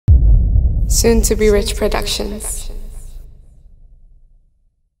Soon to be Rich Productions.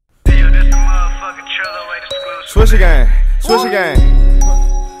 Switch again, switch again.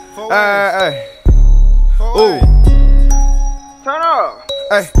 Hey, ooh. Turn up.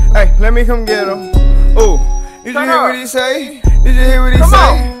 Hey, let me come get him. Ooh, did you hear what he say? Did you hear what he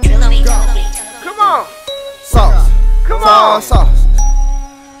say? Come on. Sauce. Come on. Sauce.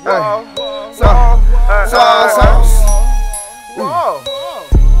 Sauce. Whoa.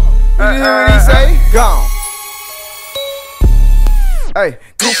 Did you hear what he say? Gone. Hey,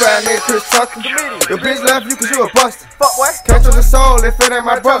 goof ass nigga Chris Tucker. Your bitch left you cause you a buster. Fuck what? Catch on the soul if it ain't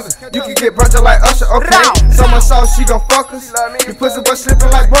my brother. You can get brunch like Usher, okay? So much sauce, she gon' fuck us. You pussy but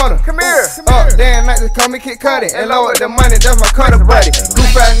slippin' like butter. Come here. Damn night to call me Kid Cudi. And lower the money, that's my cutter buddy.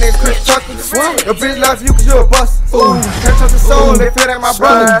 Goof ass nigga Chris Tucker. Your bitch left you cause you a buster. Catch on the soul if it ain't my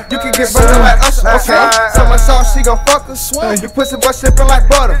brother. You can get brunch like Usher, okay? So much sauce, she gon' fuck us. You pussy but slippin' like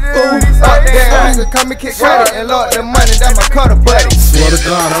butter. Damn night to call me Kid Cudi. And lower the money, that's my cutter buddy. Swear to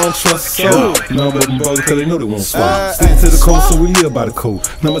God, I don't trust a soul. None but my brother, cause they know they won't swallow. Stick to the code, so we live by the code.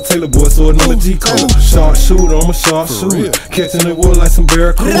 Now I'm a Taylor boy, so another G code. Sharp shooter, I'm a sharp shooter. Catching the wood like some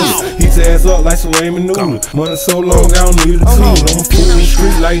barracuda. Heat your ass up like some ramen noodle. Money so long, I don't need a tool. I'm a fool in the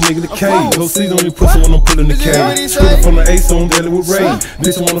street like nigga the cage. Go see on your pussy when I'm pulling the cage. Scooter from the ace on daily with rain.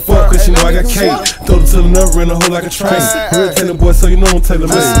 Bitch wanna fuck cause she know I got cake. Throw it to the nerve in the hole like a train. Real Taylor boy, so you know I'm Taylor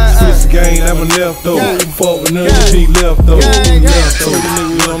made. Switch the game, never left though. Fuck with none, G left though.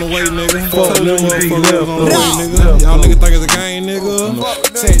 Nigga, on the way, nigga. Fuck them motherfuckers on the way, nigga. Y'all niggas think it's a game, nigga.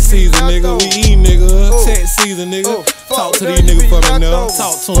 Tax season, nigga. We eat, nigga. Tax season, nigga. Talk to these niggas for me now.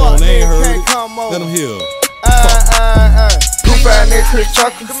 Talk to them, they ain't heard it. Let them hear. Goof ass nigga Chris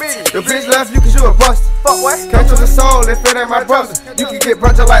Tucker. Your bitch left you cause you a buster. Fuck what? Catch on the soul if it ain't my brother. You can get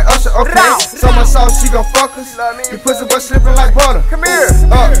brunch like Usher, okay? So much sauce, she gon' fuck us. You pussy but slippin' like butter. Come here.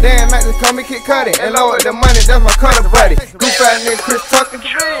 Damn night to call me Kid Cudi. And lower the money, that's my cutter buddy. Goof ass nigga Chris Tucker.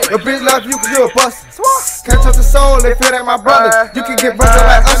 Your bitch left you cause you a buster. Catch on the soul if it ain't my brother. You can get brunch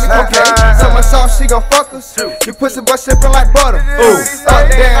like Usher, okay? So much sauce, she gon' fuck us. You pussy but slippin' like butter.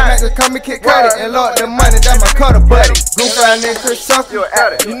 Damn night to call me Kid Cudi. And lower the money, that's my cutter buddy. Goof ass nigga Chris Tucker.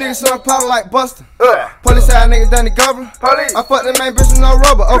 You niggas so power like Buster. Police ass niggas done the governor. I fuck the main bitch with no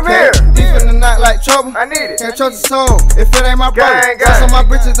rubber, okay? Deep in the night like trouble. I need it. Can't trust the soul if it ain't my brother. That's on my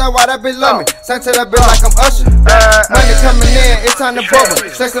bitches, that's why that bitch love me. Sang to that bitch like I'm Usher. Money coming in, it's time to bubble.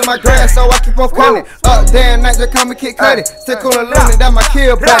 Sex in my grass, so I keep on cutting. Damn night, they call me Kid Cudi. Still cool and loony, that's my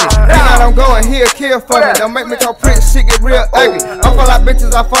kill buddy. You know I'm going, he'll kill for me. Don't make me call Prince, shit get real ugly. I fall like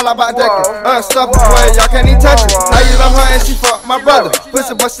bitches, I fall out by decade. Stuff boy, y'all can't even touch it. I you love her and she fuck my brother.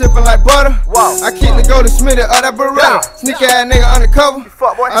 Pussy boy sippin' like butter. I keep the golden Smitty of that Beretta. Sneak ass nigga undercover.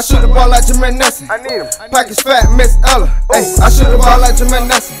 I shoot the ball like Jermaine Nesson. Pockets fat, Miss Ella. I shoot the ball like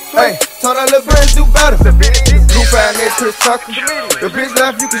Jermaine Nesson. Told her little bitch do better. Goof ass nigga Chris Tucker. Your bitch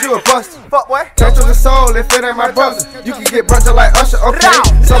left you cause you a buster. Catch on the soul if it ain't my brother. You can get brunch like Usher, okay?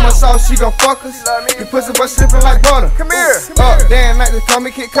 So much sauce, she gon' fuck us. You pussy but slippin' like butter. Come here. Damn night to call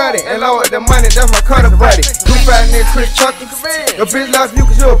me Kid Cudi. And lower the money, that's my cutter buddy. Goof ass nigga Chris Tucker. Your bitch left you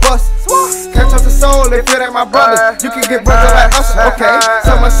cause you a buster. Catch on the soul if it ain't my brother. You can get brunch like Usher, okay?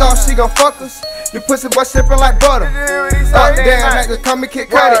 So much sauce, she gon' fuck us. You pussy but slippin' like butter. Damn night to call me Kid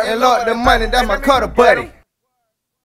Cudi. And lower the money, that's my cutter buddy.